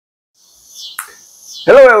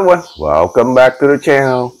Hello everyone, welcome back to the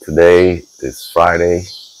channel. Today is Friday.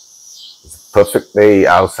 It's a perfect day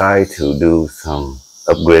outside to do some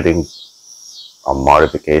upgrading or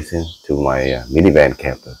modification to my minivan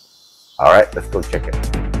camper. Alright, let's go check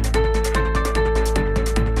it.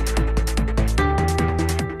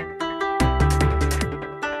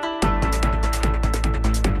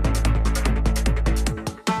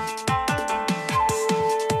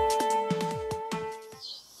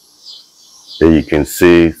 There you can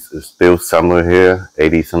see it's still summer here,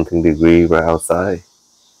 80 something degrees right outside.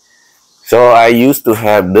 So I used to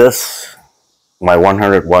have this, my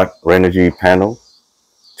 100-watt energy panel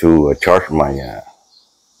to charge my,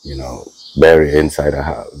 battery inside the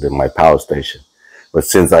house, my power station. But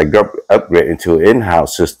since I got upgraded into an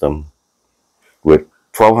in-house system with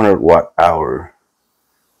 1200 watt hour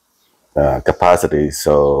capacity,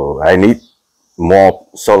 so I need more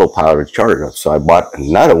solar power to charge up. So I bought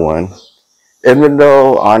another one. Even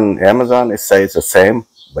though on Amazon it says the same,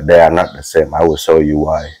 but they are not the same. I will show you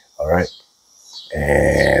why. All right.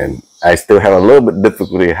 And I still have a little bit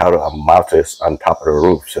difficulty how to mount this on top of the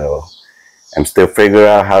roof. So I'm still figuring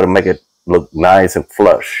out how to make it look nice and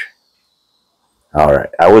flush. All right.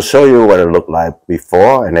 I will show you what it looked like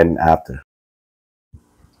before and then after.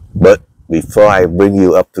 But before I bring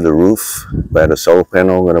you up to the roof where the solar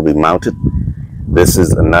panel going to be mounted, this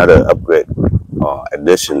is another upgrade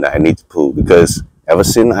addition that I need to pull, because ever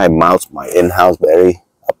since I mount my in-house battery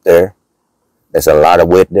up there, there's a lot of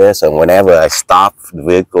weight there. So whenever I stop the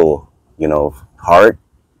vehicle, hard,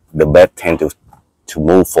 the bed tends to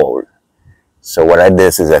move forward. So what I did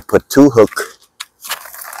is I put two hooks,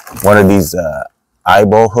 one of these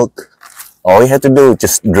eyeball hook. All you have to do is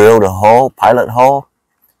just drill the hole, pilot hole,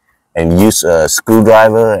 and use a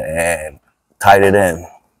screwdriver and tight it in.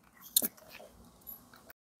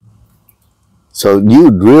 So you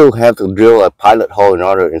have to drill a pilot hole in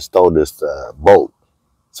order to install this bolt.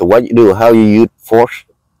 So what you do, how you use force,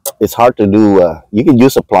 it's hard to do. You can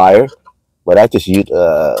use a plier, but I just use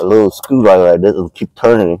a little screwdriver like this and keep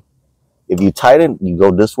turning. If you tighten, you go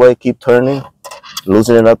this way, keep turning,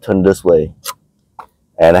 loosen it up, turn this way.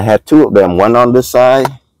 And I had two of them, one on this side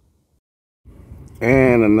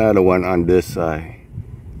and another one on this side.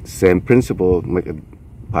 Same principle, make a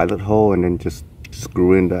pilot hole and then just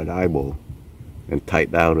screw in that eyeball and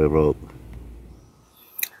tighten out the rope.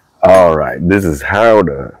 All right, this is how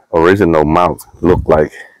the original mount looked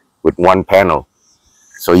like with one panel.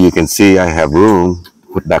 So you can see I have room to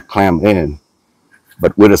put that clamp in.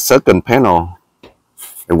 But with a second panel,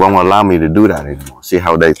 it won't allow me to do that anymore. See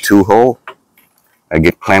how they two hole? I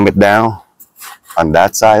get clamp it down on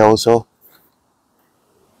that side also.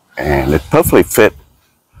 And it perfectly fit.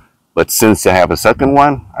 But since I have a second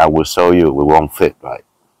one, I will show you it won't fit right.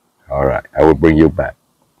 All right, I will bring you back.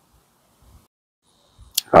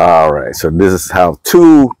 All right, so this is how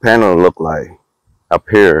two panels look like up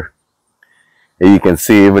here. And you can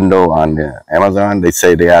see, even though on the Amazon they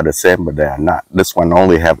say they are the same, but they are not. This one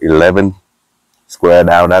only have 11 squared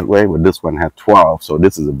out that way, but this one has 12. So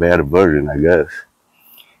this is a better version, I guess.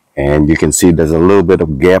 And you can see there's a little bit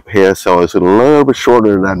of gap here, so it's a little bit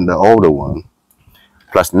shorter than the older one.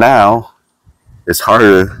 Plus now, it's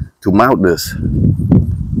harder to mount this.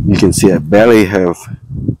 You can see I barely have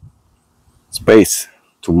space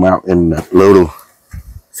to mount in that little,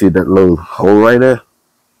 see that little hole right there?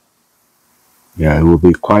 Yeah, it will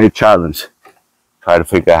be quite a challenge. Try to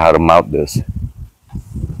figure out how to mount this.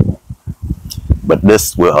 But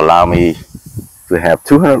this will allow me to have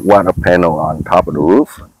 200-watt panel on top of the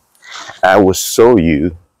roof. I will show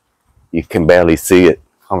you, you can barely see it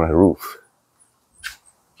on the roof.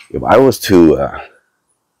 If I was to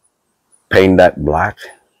paint that black,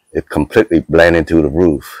 it completely blend into the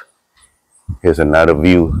roof. Here's another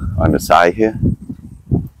view on the side here.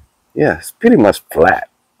 Yeah, it's pretty much flat.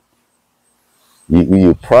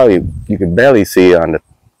 You can barely see on the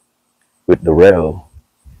with the rail.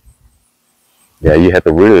 Yeah, you have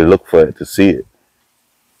to really look for it to see it.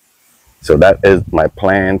 So that is my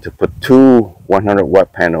plan, to put two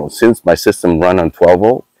 100-watt panels. Since my system run on 12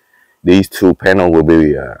 volt, these two panels will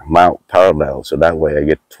be mount parallel. So that way I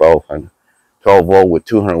get 12 volt with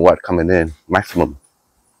 200 watt coming in maximum.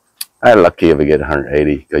 I'm lucky if I get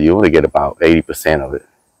 180, because you only get about 80% of it,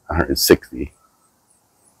 160.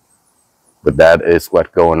 But that is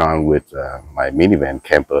what's going on with my minivan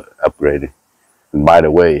camper upgrading. And by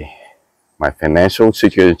the way, my financial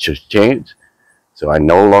situation just changed, so I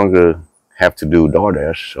no longer have to do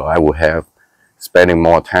DoorDash, so I will have spending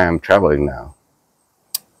more time traveling now,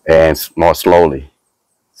 and more slowly.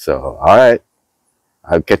 So, all right,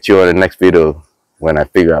 I'll catch you on the next video when I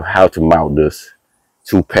figure out how to mount this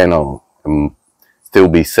two panel still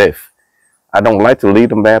be safe. I don't like to leave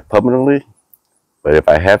them there permanently, but if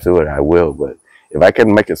I have to, I will. But if I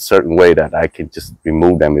can make a certain way that I can just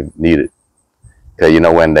remove them if needed. Because, you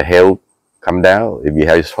know, when the hail come down, if you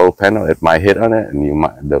have your whole panel, it might hit on it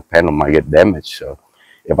and the panel might get damaged. So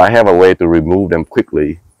if I have a way to remove them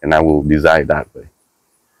quickly, and I will design that way.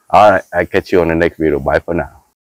 All right, I'll catch you on the next video. Bye for now.